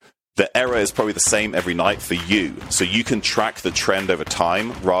the error is probably the same every night for you. So you can track the trend over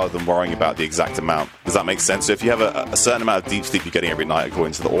time rather than worrying about the exact amount. Does that make sense? So if you have a certain amount of deep sleep you're getting every night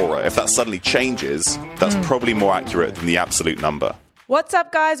according to the aura, if that suddenly changes, that's probably more accurate than the absolute number. What's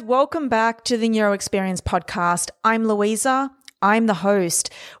up, guys? Welcome back to the Neuro Experience podcast. I'm Louisa. I'm the host.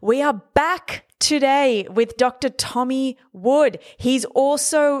 We are back today with Dr. Tommy Wood. He's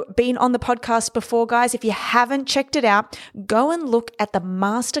also been on the podcast before, guys. If you haven't checked it out, go and look at the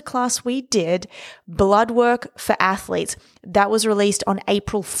masterclass we did, Blood Work for Athletes. That was released on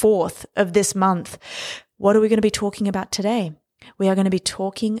April 4th of this month. What are we going to be talking about today? We are going to be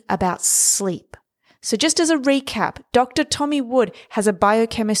talking about sleep. So just as a recap, Dr. Tommy Wood has a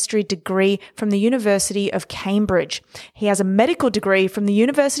biochemistry degree from the University of Cambridge. He has a medical degree from the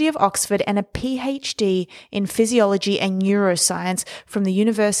University of Oxford and a PhD in physiology and neuroscience from the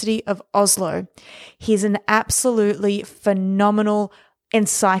University of Oslo. He's an absolutely phenomenal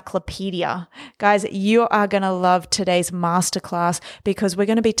encyclopedia. Guys, you are going to love today's masterclass because we're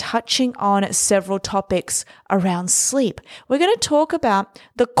going to be touching on several topics around sleep. We're going to talk about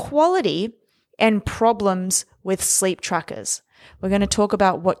the quality and problems with sleep trackers. We're going to talk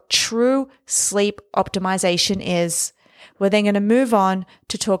about what true sleep optimization is. We're then going to move on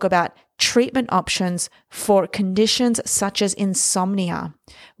to talk about treatment options for conditions such as insomnia.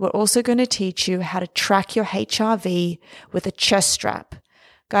 We're also going to teach you how to track your HRV with a chest strap.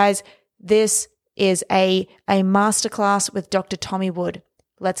 Guys, this is a masterclass with Dr. Tommy Wood.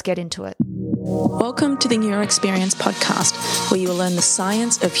 Let's get into it. Welcome to the Neuro Experience podcast, where you will learn the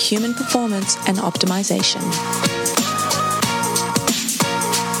science of human performance and optimization.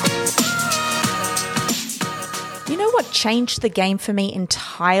 You know what changed the game for me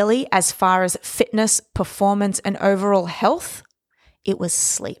entirely as far as fitness, performance, and overall health? It was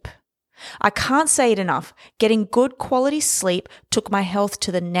sleep. I can't say it enough. Getting good quality sleep took my health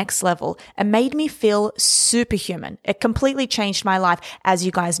to the next level and made me feel superhuman. It completely changed my life. As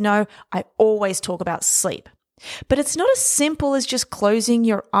you guys know, I always talk about sleep. But it's not as simple as just closing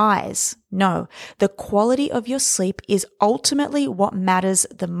your eyes. No, the quality of your sleep is ultimately what matters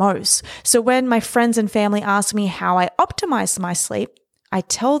the most. So when my friends and family ask me how I optimize my sleep, I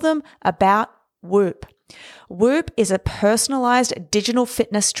tell them about Whoop. Whoop is a personalized digital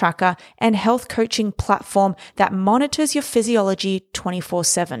fitness tracker and health coaching platform that monitors your physiology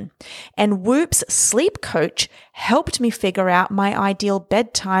 24/7. And Whoop's sleep coach helped me figure out my ideal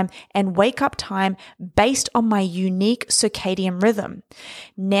bedtime and wake up time based on my unique circadian rhythm.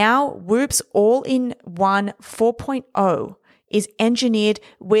 Now, Whoop's all-in-one 4.0 is engineered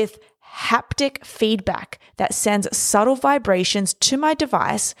with haptic feedback that sends subtle vibrations to my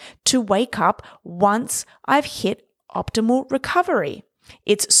device to wake up once I've hit optimal recovery.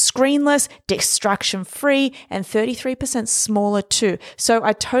 It's screenless, distraction-free, and 33% smaller too. So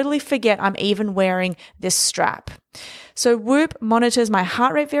I totally forget I'm even wearing this strap. So Whoop monitors my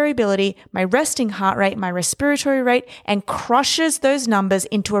heart rate variability, my resting heart rate, my respiratory rate, and crushes those numbers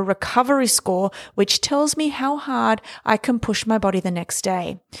into a recovery score, which tells me how hard I can push my body the next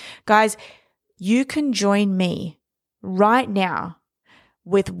day. Guys, you can join me right now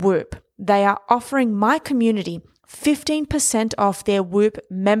with Whoop. They are offering my community 15% off their Whoop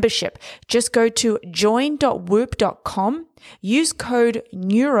membership. Just go to join.whoop.com, use code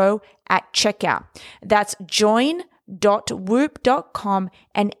NEURO at checkout. That's join.whoop.com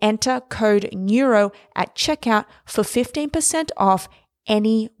and enter code NEURO at checkout for 15% off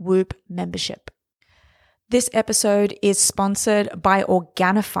any Whoop membership. This episode is sponsored by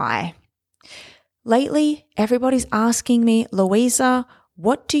Organifi. Lately, everybody's asking me, Louisa,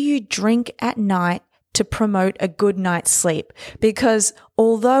 what do you drink at night to promote a good night's sleep? Because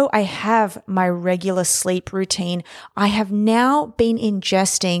although I have my regular sleep routine, I have now been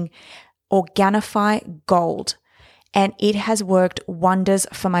ingesting Organifi Gold, and it has worked wonders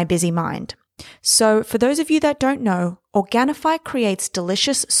for my busy mind. So for those of you that don't know, Organifi creates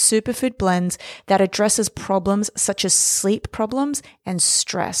delicious superfood blends that addresses problems such as sleep problems and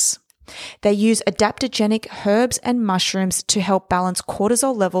stress. They use adaptogenic herbs and mushrooms to help balance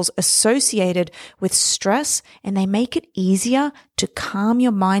cortisol levels associated with stress, and they make it easier to calm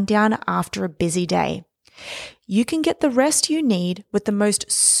your mind down after a busy day. You can get the rest you need with the most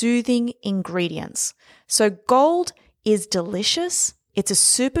soothing ingredients. So Gold is delicious. It's a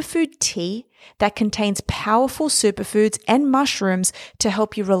superfood tea that contains powerful superfoods and mushrooms to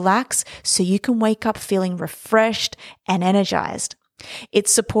help you relax so you can wake up feeling refreshed and energized. It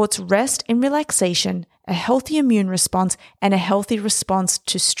supports rest and relaxation, a healthy immune response, and a healthy response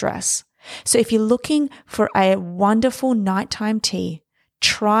to stress. So if you're looking for a wonderful nighttime tea,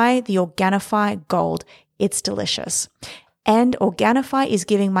 try the Organifi Gold. It's delicious. And Organifi is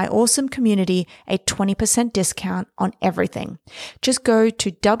giving my awesome community a 20% discount on everything. Just go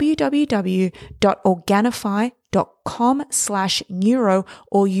to www.organifi.com/neuro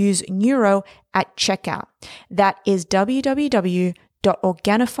or use neuro at checkout. That is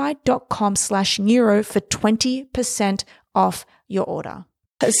www.organifi.com/neuro for 20% off your order.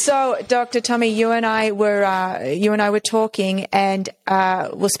 So, Dr. Tommy, you and I were talking, and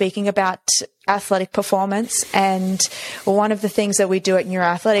we're speaking about athletic performance. And one of the things that we do at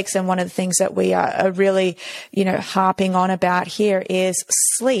Neuroathletics, and one of the things that we are really, harping on about here, is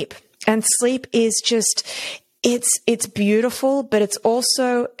sleep. And sleep is just, it's beautiful, but it's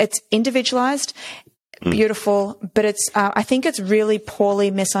individualized. Beautiful, but I think it's really poorly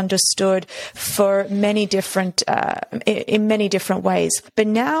misunderstood for many different, in many different ways. But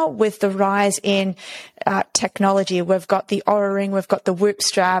now with the rise in technology, we've got the Oura Ring, we've got the Whoop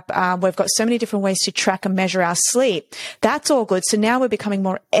strap, we've got so many different ways to track and measure our sleep. That's all good. So now we're becoming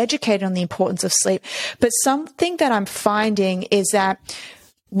more educated on the importance of sleep. But something that I'm finding is that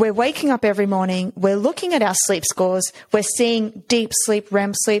we're waking up every morning, we're looking at our sleep scores, we're seeing deep sleep,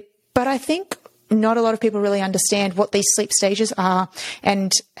 REM sleep, but I think not a lot of people really understand what these sleep stages are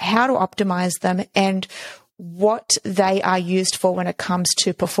and how to optimize them and what they are used for when it comes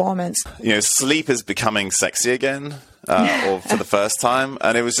to performance. Sleep is becoming sexy again, or for the first time.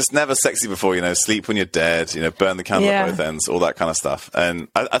 And it was just never sexy before, sleep when you're dead, burn the candle at both ends, all that kind of stuff. And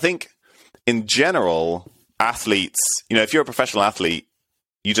I think in general, athletes, if you're a professional athlete,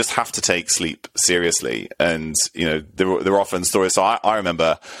 you just have to take sleep seriously. And, there are often stories. So I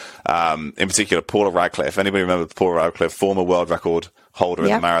remember, in particular, Paula Radcliffe. Anybody remember Paula Radcliffe, former world record holder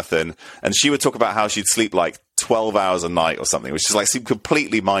in the marathon? And she would talk about how she'd sleep like 12 hours a night or something, which is like seemed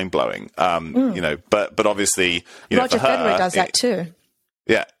completely mind blowing. But obviously, Roger for her, Federer does that too.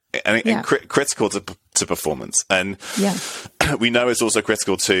 Yeah. And critical to performance. And we know it's also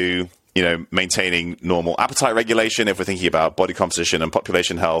critical to, maintaining normal appetite regulation. If we're thinking about body composition and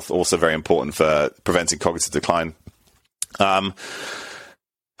population health, also very important for preventing cognitive decline.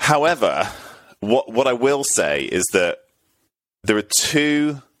 However, what I will say is that there are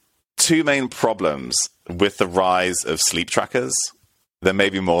two main problems with the rise of sleep trackers. There may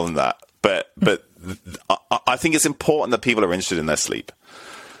be more than that, but I think it's important that people are interested in their sleep.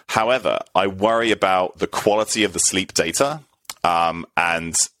 However, I worry about the quality of the sleep data,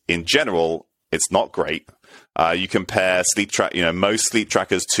 and in general, it's not great. You compare most sleep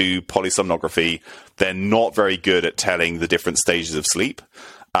trackers to polysomnography. They're not very good at telling the different stages of sleep.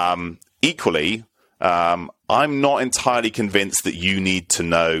 Equally, I'm not entirely convinced that you need to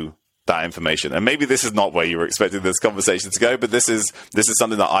know that information. And maybe this is not where you were expecting this conversation to go, but this is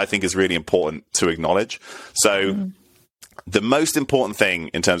something that I think is really important to acknowledge. So the most important thing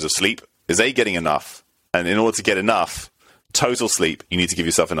in terms of sleep is getting enough. And in order to get enough total sleep, you need to give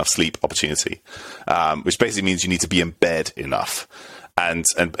yourself enough sleep opportunity, which basically means you need to be in bed enough and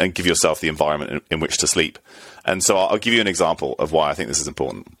give yourself the environment in which to sleep. And so I'll give you an example of why I think this is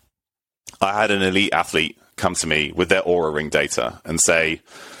important. I had an elite athlete come to me with their Oura Ring data and say,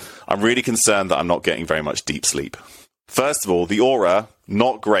 I'm really concerned that I'm not getting very much deep sleep. First of all, the Oura,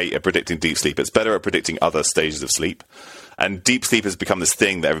 not great at predicting deep sleep. It's better at predicting other stages of sleep. And deep sleep has become this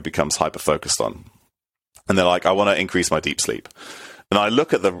thing that everyone becomes hyper-focused on. And they're like, I want to increase my deep sleep. And I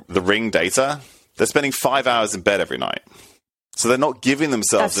look at the Ring data. They're spending 5 hours in bed every night. So they're not giving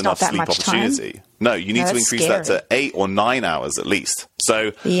themselves enough sleep opportunity. Time. No, you need to increase that to 8 or 9 hours at least.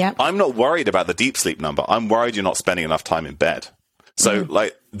 So I'm not worried about the deep sleep number. I'm worried you're not spending enough time in bed. So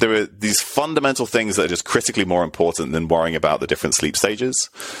there are these fundamental things that are just critically more important than worrying about the different sleep stages.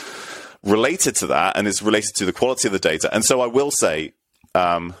 Related to that, and it's related to the quality of the data. And so I will say,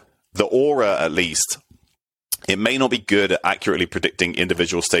 the Oura at least, it may not be good at accurately predicting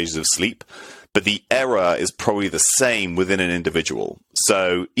individual stages of sleep, but the error is probably the same within an individual.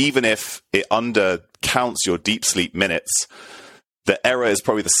 So even if it undercounts your deep sleep minutes, the error is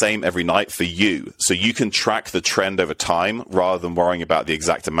probably the same every night for you. So you can track the trend over time rather than worrying about the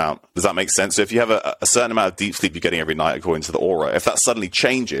exact amount. Does that make sense? So if you have a certain amount of deep sleep you're getting every night according to the Oura, if that suddenly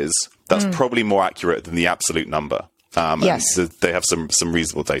changes, that's probably more accurate than the absolute number. Yes. And they have some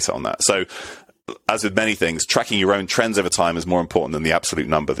reasonable data on that. So as with many things, tracking your own trends over time is more important than the absolute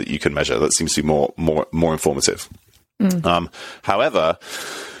number that you can measure. That seems to be more informative. However,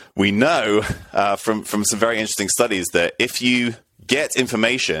 we know from some very interesting studies that if you get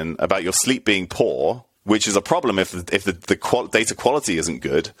information about your sleep being poor, which is a problem if the data quality isn't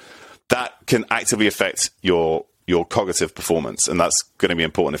good, that can actively affect your your cognitive performance, and that's going to be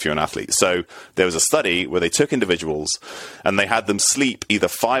important if you're an athlete. So there was a study where they took individuals and they had them sleep either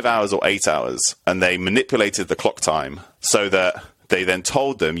 5 hours or 8 hours, and they manipulated the clock time so that they then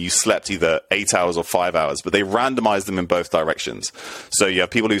told them you slept either 8 hours or 5 hours, but they randomized them in both directions. So you have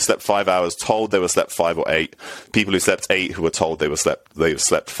people who slept 5 hours told they were slept 5 or 8, people who slept 8 who were told they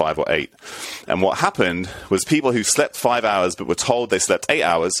slept 5 or 8. And what happened was people who slept 5 hours but were told they slept 8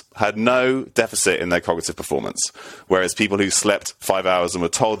 hours had no deficit in their cognitive performance, whereas people who slept 5 hours and were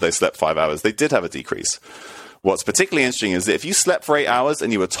told they slept 5 hours, they did have a decrease. What's particularly interesting is that if you slept for 8 hours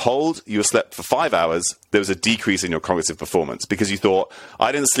and you were told you slept for 5 hours, there was a decrease in your cognitive performance because you thought,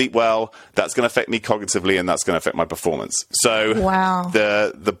 I didn't sleep well, that's going to affect me cognitively and that's going to affect my performance. So wow.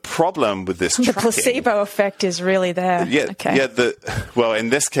 The problem with this tracking, the placebo effect is really there. Yeah, okay. Yeah. Well, in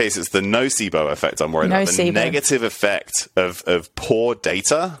this case, it's the nocebo effect I'm worried about. The negative effect of poor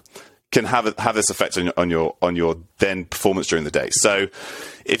data can have this effect on your then performance during the day. So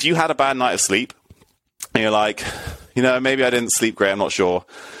if you had a bad night of sleep, and you're like, maybe I didn't sleep great, I'm not sure.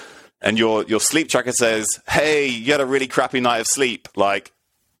 And your sleep tracker says, hey, you had a really crappy night of sleep, like,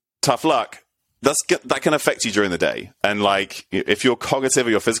 tough luck. That can affect you during the day. And like, if your cognitive or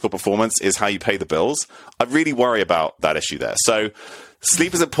your physical performance is how you pay the bills, I really worry about that issue there. So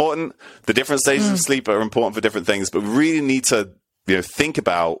sleep is important. The different stages of sleep are important for different things, but we really need to think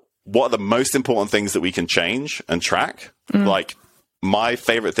about what are the most important things that we can change and track. Like, my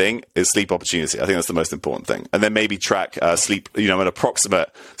favorite thing is sleep opportunity. I think that's the most important thing. And then maybe track sleep, an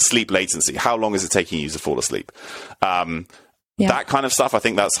approximate sleep latency. How long is it taking you to fall asleep? That kind of stuff, I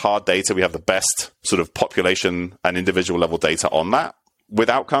think that's hard data. We have the best sort of population and individual level data on that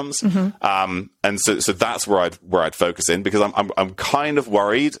with outcomes. And so that's where I'd focus in, because I'm kind of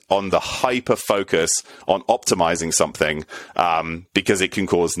worried on the hyper focus on optimizing something, because it can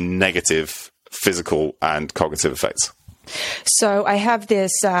cause negative physical and cognitive effects. So I have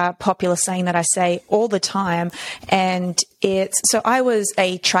this popular saying that I say all the time, and so I was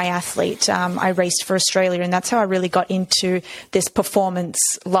a triathlete. I raced for Australia, and that's how I really got into this performance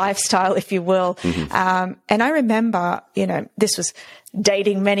lifestyle, if you will. And I remember, this was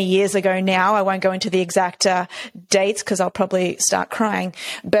dating many years ago now. I won't go into the exact dates because I'll probably start crying.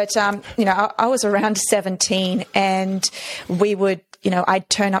 But, I was around 17, and we would, I'd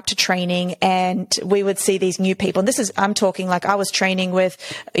turn up to training and we would see these new people. And I'm talking like I was training with,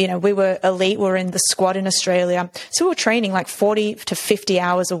 we were elite. We were in the squad in Australia. So we were training like 40 to 50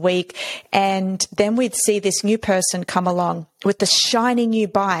 hours a week. And then we'd see this new person come along with the shiny new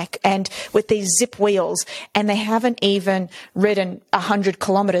bike and with these zip wheels, and they haven't even ridden 100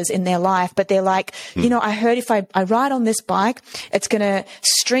 kilometers in their life, but they're like, I heard if I ride on this bike, it's going to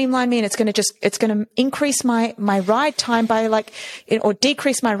streamline me, and it's going to increase my ride time by or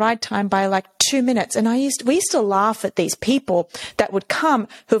decrease my ride time by like 2 minutes. And we used to laugh at these people that would come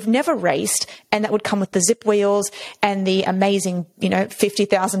who've never raced, and that would come with the zip wheels and the amazing,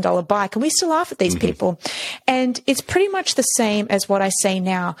 $50,000 bike. And we used to laugh at these people. And it's pretty much the same as what I say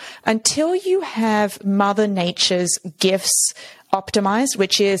now. Until you have Mother Nature's gifts optimized,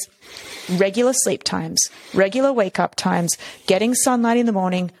 which is regular sleep times, regular wake up times, getting sunlight in the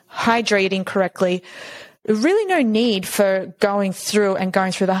morning, hydrating correctly, really no need for going through the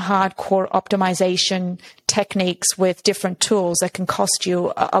hardcore optimization techniques with different tools that can cost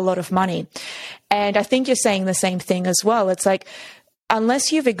you a lot of money. And I think you're saying the same thing as well. It's like,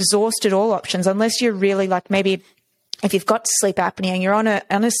 unless you've exhausted all options, unless you're really like, maybe if you've got sleep apnea and you're on a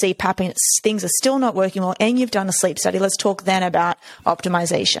CPAP and things are still not working well, and you've done a sleep study, let's talk then about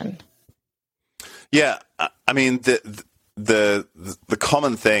optimization. Yeah, I mean, the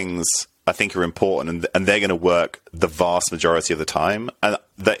common things I think are important, and they're going to work the vast majority of the time, and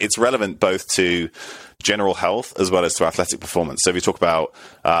that it's relevant both to general health as well as to athletic performance. So if you talk about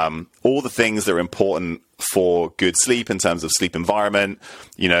all the things that are important for good sleep in terms of sleep environment,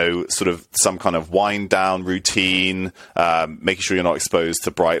 sort of some kind of wind down routine, making sure you're not exposed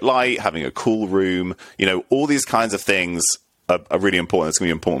to bright light, having a cool room, all these kinds of things are really important. It's going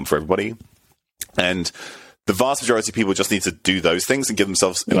to be important for everybody. And the vast majority of people just need to do those things and give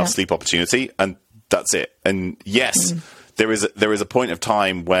themselves enough sleep opportunity, and that's it. And yes, there is a point of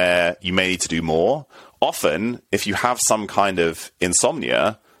time where you may need to do more. Often, if you have some kind of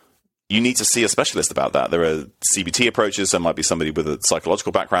insomnia, you need to see a specialist about that. There are CBT approaches. There might be somebody with a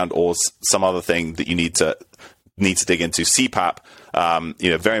psychological background or some other thing that you need to dig into. CPAP,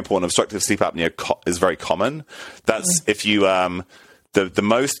 very important. Obstructive sleep apnea is very common. That's if you the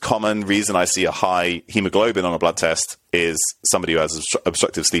most common reason I see a high hemoglobin on a blood test is somebody who has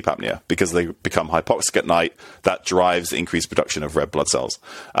obstructive sleep apnea, because they become hypoxic at night. That drives the increased production of red blood cells.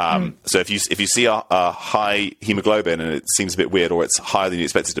 So if you see a high hemoglobin and it seems a bit weird, or it's higher than you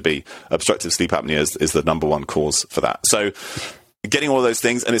expect it to be, obstructive sleep apnea is the number one cause for that. So getting all those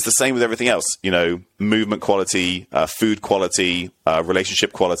things, and it's the same with everything else, movement quality, food quality,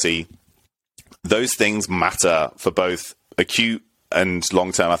 relationship quality. Those things matter for both acute and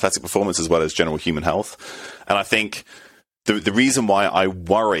long-term athletic performance, as well as general human health. And I think the reason why I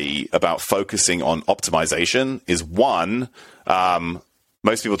worry about focusing on optimization is, one,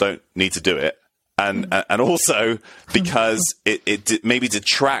 most people don't need to do it. And also because it maybe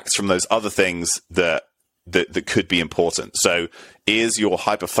detracts from those other things that could be important. So is your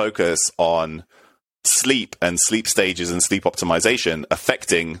hyper-focus on sleep and sleep stages and sleep optimization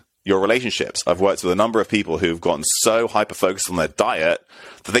affecting your relationships? I've worked with a number of people who've gotten so hyper-focused on their diet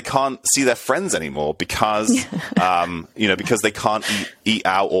that they can't see their friends anymore because, because they can't eat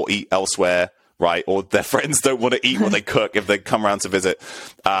out or eat elsewhere, right? Or their friends don't want to eat what they cook if they come around to visit.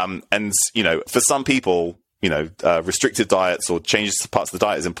 And for some people, restricted diets or changes to parts of the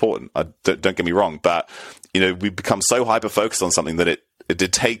diet is important. Don't get me wrong, but we become so hyper-focused on something that it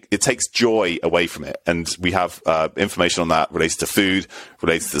takes joy away from it. And we have information on that related to food,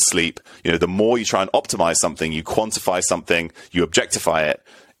 related to sleep. The more you try and optimize something, you quantify something, you objectify it,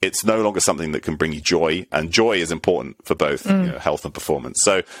 it's no longer something that can bring you joy. And joy is important for both health and performance.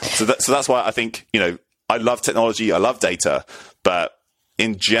 So that's why I think, I love technology, I love data, but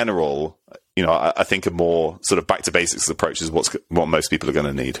in general, I think a more sort of back to basics approach is what most people are going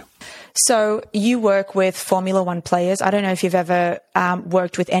to need. So you work with Formula One players. I don't know if you've ever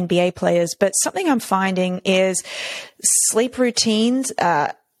worked with NBA players, but something I'm finding is sleep routines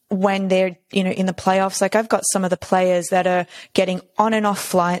when they're, in the playoffs. Like, I've got some of the players that are getting on and off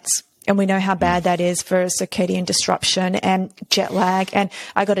flights, and we know how bad that is for circadian disruption and jet lag. And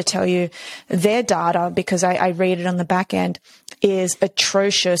I got to tell you, their data, because I read it on the back end, is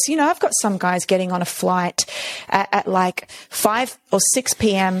atrocious. I've got some guys getting on a flight at like 5 or 6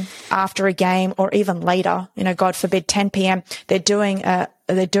 p.m. after a game, or even later, God forbid, 10 p.m. They're doing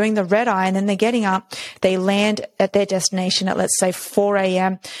the red eye, and then they're getting up. They land at their destination at, let's say, 4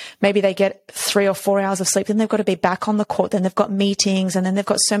 a.m. Maybe they get 3 or 4 hours of sleep. Then they've got to be back on the court. Then they've got meetings, and then they've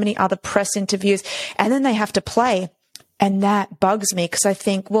got so many other press interviews, and then they have to play. And that bugs me, because I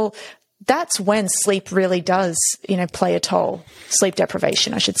think, well, that's when sleep really does, play a toll. Sleep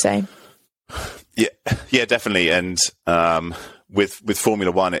deprivation, I should say. Yeah, definitely. And with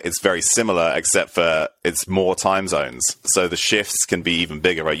Formula One, it's very similar, except for it's more time zones. So the shifts can be even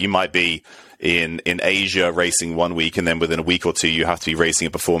bigger, right? You might be in Asia racing 1 week, and then within a week or two, you have to be racing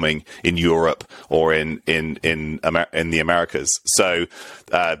and performing in Europe or in the Americas. So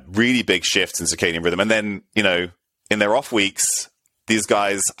really big shifts in circadian rhythm. And then, in their off weeks, these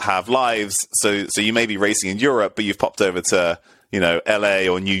guys have lives. So you may be racing in Europe, but you've popped over to, LA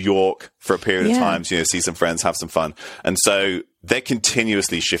or New York for a period of time to, see some friends, have some fun. And so they're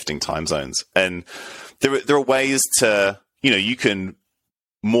continuously shifting time zones. And there are ways to, you can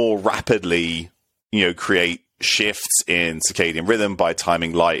more rapidly, create shifts in circadian rhythm by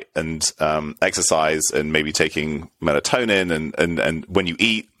timing light and exercise, and maybe taking melatonin and when you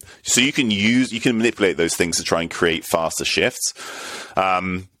eat. So you can manipulate those things to try and create faster shifts.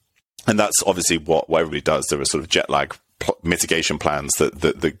 And that's obviously what everybody does. There are sort of jet lag mitigation plans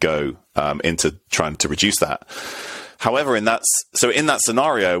that go into trying to reduce that. However, in that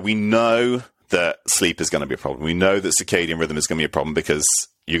scenario, we know that sleep is going to be a problem. We know that circadian rhythm is going to be a problem, because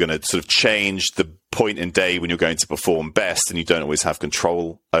you're going to sort of change the point in day when you're going to perform best, and you don't always have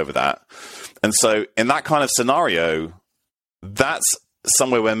control over that. And so in that kind of scenario, that's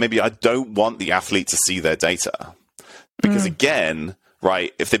somewhere where maybe I don't want the athlete to see their data, because again,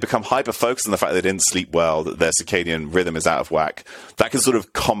 right, if they become hyper-focused on the fact they didn't sleep well, that their circadian rhythm is out of whack, that can sort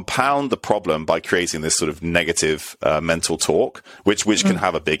of compound the problem by creating this sort of negative mental talk, which can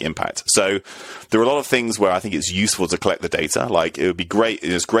have a big impact. So there are a lot of things where I think it's useful to collect the data. Like, it would be great.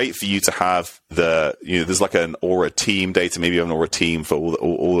 It's great for you to have there's like an Aura team data. Maybe you have an Aura team for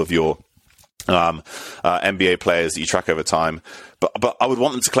all of your NBA players that you track over time. But I would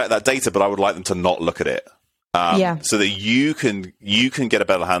want them to collect that data, but I would like them to not look at it. So that you can get a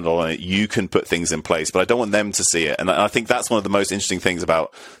better handle on it, you can put things in place, but I don't want them to see it. And I think that's one of the most interesting things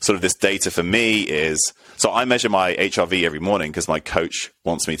about sort of this data for me is, so I measure my HRV every morning because my coach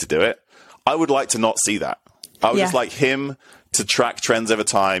wants me to do it. I would like to not see that. I would just like him to track trends over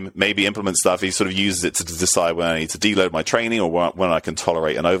time, maybe implement stuff. He sort of uses it to decide when I need to deload my training or when I can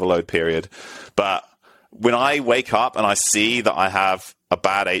tolerate an overload period. But when I wake up and I see that I have a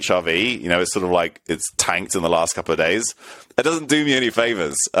bad HRV, it's sort of like it's tanked in the last couple of days. It doesn't do me any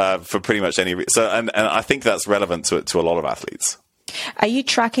favors for pretty much any reason. So, and I think that's relevant to a lot of athletes. Are you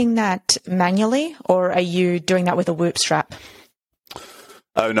tracking that manually, or are you doing that with a Whoop strap?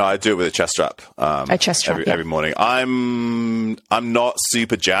 Oh no, I do it with a chest strap. A chest strap every morning. I'm not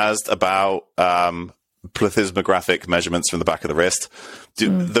super jazzed about plethysmographic measurements from the back of the wrist.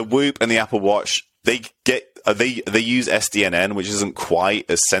 The Whoop and the Apple Watch, they use SDNN, which isn't quite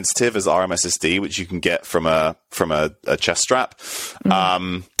as sensitive as RMSSD, which you can get from a chest strap. So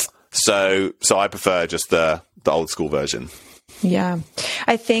I prefer just the old school version. Yeah.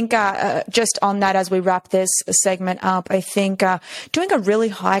 I think just on that, as we wrap this segment up, I think doing a really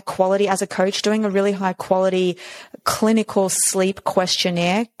high quality, as a coach, doing a really high quality clinical sleep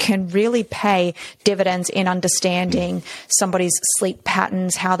questionnaire can really pay dividends in understanding somebody's sleep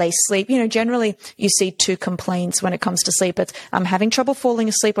patterns, how they sleep. Generally you see two complaints when it comes to sleep. It's I'm having trouble falling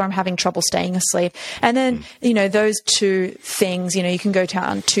asleep, or I'm having trouble staying asleep. And then, those two things, you can go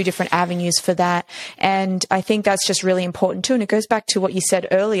down two different avenues for that. And I think that's just really important too. And it goes back to what you said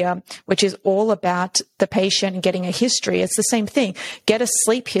earlier, which is all about the patient and getting a history. It's the same thing. Get a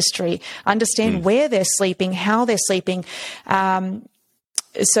sleep history, understand where they're sleeping, how they're sleeping.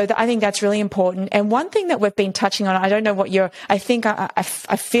 So I think that's really important. And one thing that we've been touching on, I don't know what I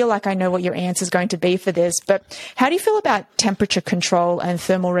feel like I know what your answer is going to be for this, but how do you feel about temperature control and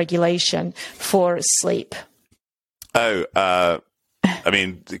thermal regulation for sleep?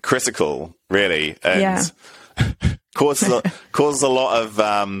 Critical, really. And causes a lot of,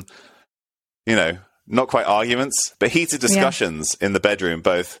 not quite arguments, but heated discussions in the bedroom,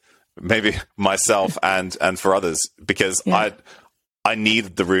 both maybe myself and for others, because I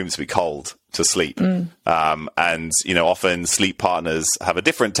need the room to be cold to sleep. And, often sleep partners have a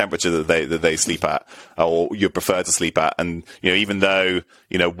different temperature that they sleep at, or you prefer to sleep at. And, even though,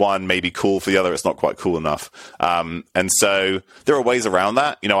 one may be cool for the other, it's not quite cool enough. And so there are ways around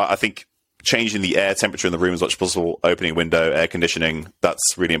that. I think changing the air temperature in the room as much as possible, opening a window, air conditioning, that's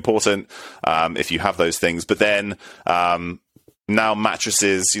really important if you have those things. But then now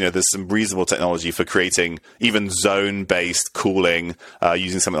mattresses, there's some reasonable technology for creating even zone-based cooling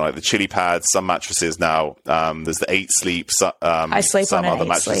using something like the Chili Pad. Some mattresses now, there's the 8 Sleep. I sleep some on other an 8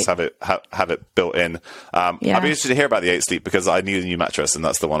 mattresses Sleep. have it built in. I'd be interested to hear about the 8 Sleep, because I need a new mattress, and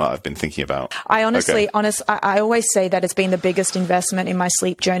that's the one I've been thinking about. I I always say that it's been the biggest investment in my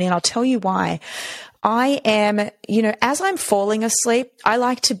sleep journey, and I'll tell you why. I am, as I'm falling asleep, I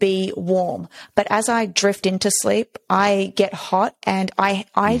like to be warm, but as I drift into sleep, I get hot, and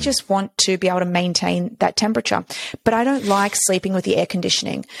I just want to be able to maintain that temperature. But I don't like sleeping with the air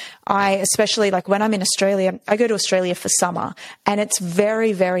conditioning. Especially like when I'm in Australia, I go to Australia for summer, and it's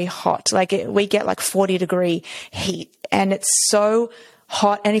very, very hot. We get 40-degree heat, and it's so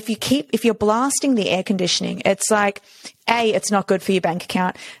hot. And if you're blasting the air conditioning, it's like, A, it's not good for your bank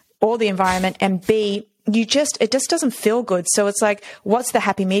account or the environment, and B, it just doesn't feel good. So it's like, what's the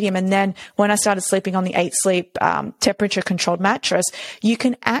happy medium? And then when I started sleeping on the 8 Sleep temperature controlled mattress, you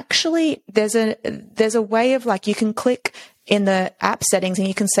can actually, there's a way of you can click in the app settings and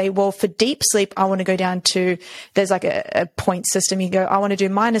you can say, well, for deep sleep, I want to go down to, there's a point system. You go, I want to do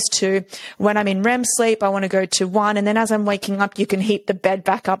 -2. When I'm in REM sleep, I want to go to 1. And then as I'm waking up, you can heat the bed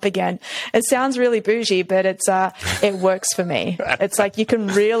back up again. It sounds really bougie, but it works for me. It's like you can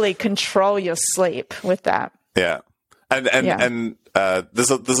really control your sleep with that. Yeah. And there's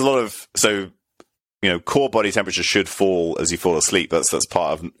a lot of, core body temperature should fall as you fall asleep. That's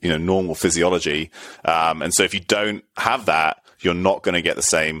part of, normal physiology. And so if you don't have that, you're not going to get the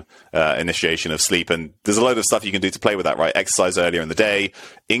same initiation of sleep. And there's a load of stuff you can do to play with that, right? Exercise earlier in the day,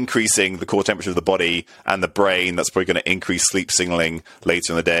 increasing the core temperature of the body and the brain. That's probably going to increase sleep signaling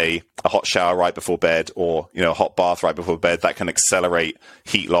later in the day. A hot shower right before bed, or, a hot bath right before bed, that can accelerate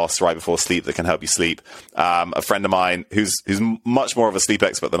heat loss right before sleep. That can help you sleep. A friend of mine who's much more of a sleep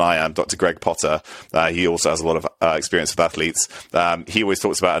expert than I am, Dr. Greg Potter, he also has a lot of experience with athletes. He always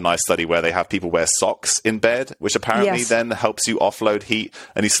talks about a nice study where they have people wear socks in bed, which apparently then helps you offload heat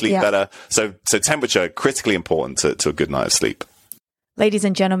and you sleep better. So temperature, critically important to a good night of sleep. Ladies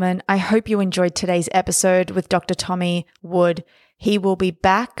and gentlemen, I hope you enjoyed today's episode with Dr. Tommy Wood. He will be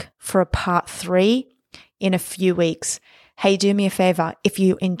back for a part 3 in a few weeks. Hey, do me a favor. If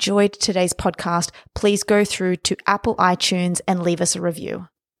you enjoyed today's podcast, please go through to Apple iTunes and leave us a review.